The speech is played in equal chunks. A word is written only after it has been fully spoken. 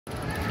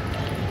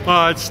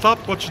Alright, stop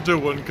what you're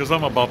doing, because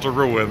I'm about to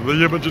ruin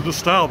the image of the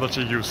style that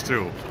you're used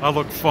to. I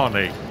look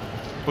funny,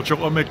 but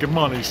you're making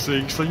money,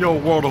 see? So yo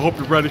world, I hope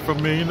you're ready for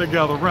me, and to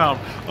gather round.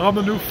 I'm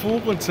the new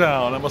fool in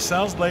town, and my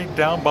sound's laid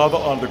down by the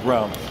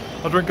underground.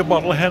 I drink a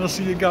bottle of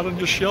Hennessy you got on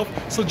your shelf,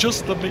 so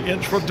just let me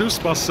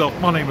introduce myself.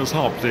 My name is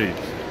Humpty,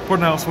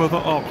 pronounced with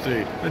an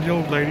Humpty. And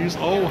yo ladies,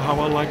 oh how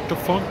I like to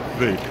funk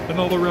thee. And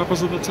all the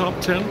rappers in the top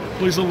 10,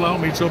 please allow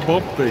me to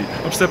bump thee.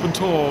 I'm stepping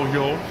tall,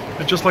 yo,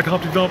 and just like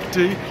Humpty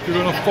Dumpty, you're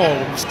gonna fall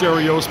when the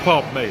stereos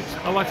pump me.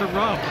 I like to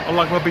rhyme, I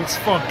like my beats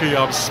funky,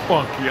 I'm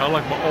spunky, I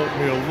like my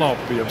oatmeal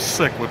lumpy, I'm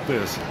sick with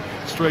this.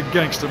 Straight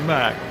gangster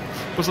Mac.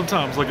 But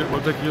sometimes I get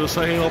ridiculous,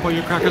 I ain't all about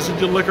your crackers and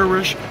your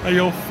licorice. Hey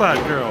yo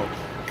fat girl,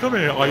 come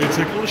here, are you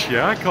ticklish?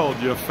 Yeah, I called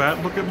you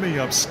fat. Look at me,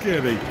 I'm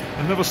skinny.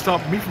 It never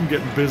stopped me from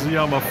getting busy,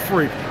 I'm a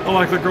freak. I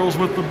like the girls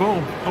with the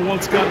boom. I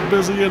once got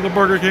busy in the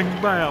Burger King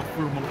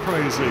bathroom, I'm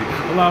crazy.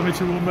 Allow me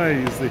to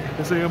amaze thee.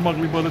 They say I'm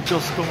ugly, but it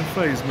just don't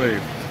faze me.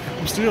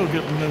 I'm still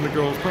getting in the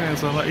girls'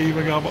 pants, and I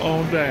even got my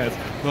own dance.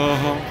 The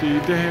Humpty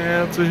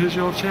Dance, here's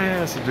your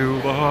chance to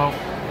do the hump.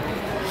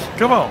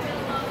 Come on.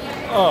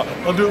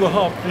 I'll do the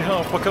Humpty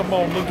Hump. Come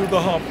on, I'll do the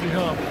Humpty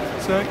Hump.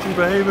 Sexy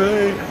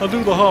baby, I'll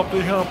do the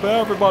Humpty Hump.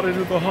 Everybody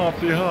do the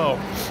Humpty Hump.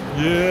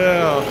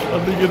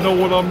 Yeah, do you know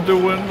what I'm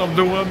doing? I'm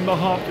doing the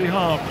Humpty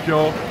Hump,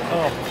 yo.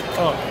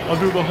 I'll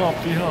do the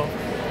Humpty Hump.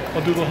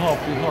 I'll do the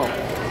Humpty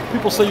Hump.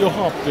 People say you're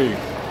Humpty.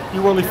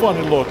 You're really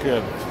funny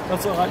looking.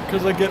 That's alright,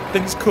 because I get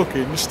things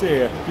cooking. You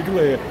stare, you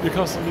glare, you're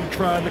constantly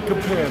trying to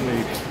compare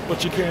me,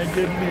 but you can't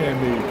get near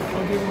me.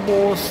 I'm getting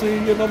more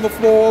C, and on the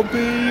floor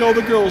B, all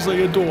the girls,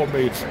 they adore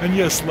me. And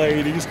yes,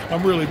 ladies,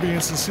 I'm really being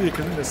sincere,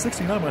 because in the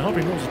 69, my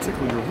Humpty nose will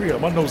tickle your rear.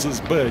 My nose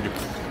is big.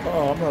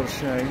 Oh, I'm not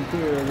ashamed.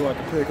 There, like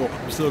a pickle.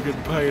 I'm still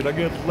getting paid. I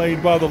get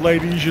laid by the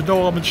ladies. You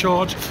know I'm in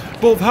charge.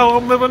 Both how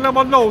I'm living and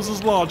my nose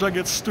is large. I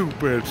get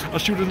stupid. I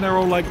shoot an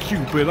arrow like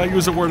Cupid. I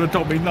use a word that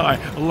don't mean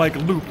nigh. I like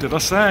looped it. I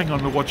sang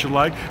under What You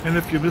Like. And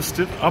if you missed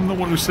it, I'm the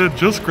one who said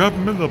just grab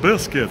them in the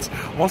biscuits.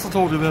 Also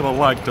told you that I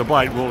like to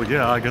bite. Well,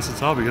 yeah, I guess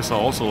it's obvious I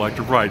also like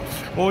to write.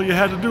 All you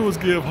had to do was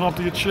give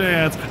Humpty a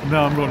chance.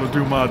 Now I'm going to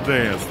do my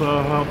dance.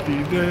 The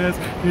Humpty Dance.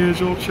 Here's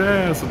your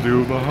chance to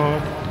do the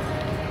hump.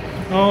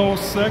 Oh,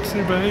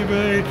 sexy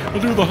baby, I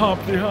do the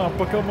Humpty Hump,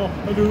 but come on,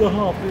 I do the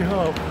Humpty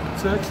Hump.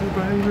 Sexy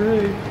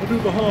baby, I do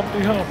the Humpty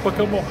Hump, but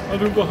come on, I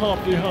do the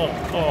Humpty Hump.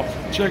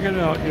 Oh, check it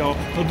out, yo.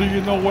 Do you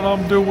know what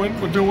I'm doing?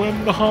 We're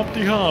doing the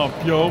Humpty Hump,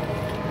 yo.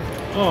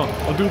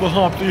 I'll do the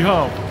Humpty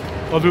Hump.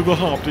 I'll do the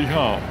Humpty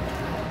Hump.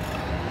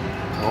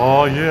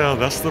 Oh yeah,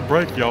 that's the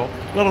break, yo.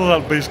 Look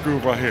at that bass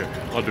groove right here.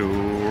 I do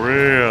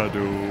it, I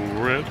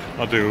do it,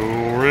 I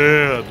do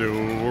it, I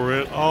do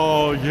it.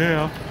 Oh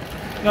yeah.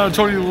 Now I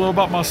told you a little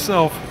about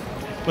myself.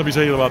 Let me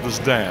tell you about this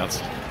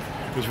dance.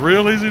 It's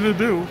real easy to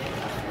do,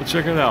 but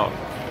check it out.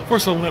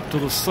 First I limped to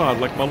the side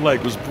like my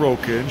leg was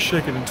broken,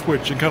 shaking and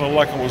twitching, kind of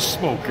like I was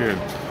smoking.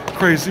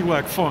 Crazy,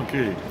 whack,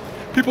 funky.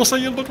 People say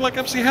you look like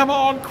MC Hammer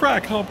on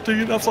crack,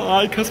 Humpty. That's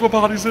alright, because my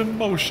body's in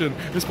motion.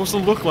 It's supposed to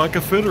look like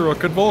a fit or a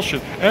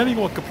convulsion.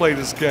 Anyone can play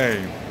this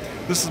game.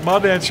 This is my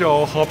dance,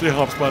 y'all. Humpty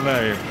Hump's my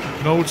name.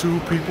 No two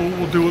people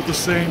will do it the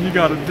same. You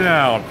got it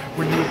down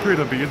when you appear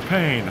to be in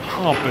pain.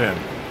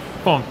 Humping.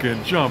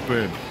 Funkin',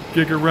 jumping,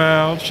 gig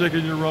around,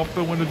 shaking your rump,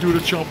 and when to do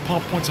the jump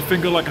pump, points a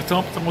finger like a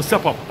thump, I'm gonna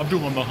step up, I'm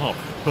doing the hump.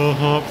 The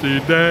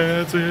Humpty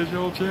Dance, here's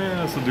your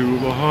chance to do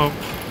the hump.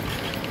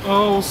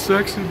 Oh,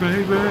 sexy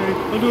baby,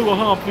 I do the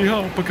Humpty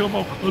Hump, but come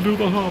on, I do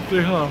the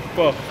Humpty Hump.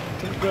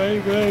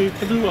 Baby,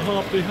 I do the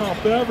Humpty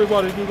Hump,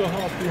 everybody do the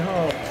Humpty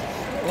Hump.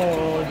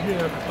 Oh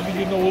yeah, I mean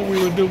you know what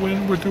we were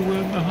doing? We're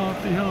doing the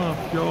Humpty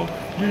Hump, y'all.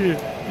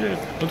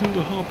 Yeah, I do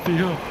the Humpty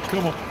Hump.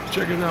 Come on,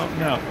 check it out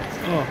now.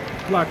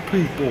 Black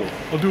people,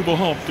 I do the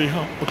Humpty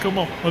Hump. Come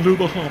on, I do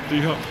the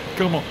Humpty Hump.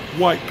 Come on,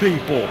 white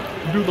people,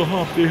 I do the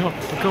Humpty Hump.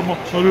 Come on,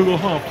 I do the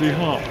Humpty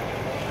Hump.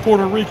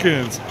 Puerto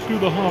Ricans, do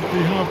the Humpty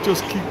Hump.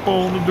 Just keep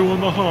on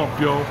doing the hump,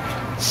 yo.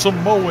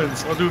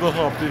 Samoans, I do the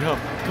Humpty Hump.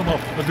 Come on,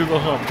 I do the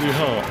Humpty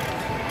Hump.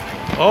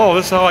 Oh,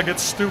 this is how I get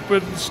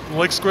stupid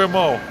Lake Square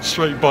Mall.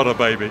 Straight butter,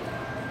 baby.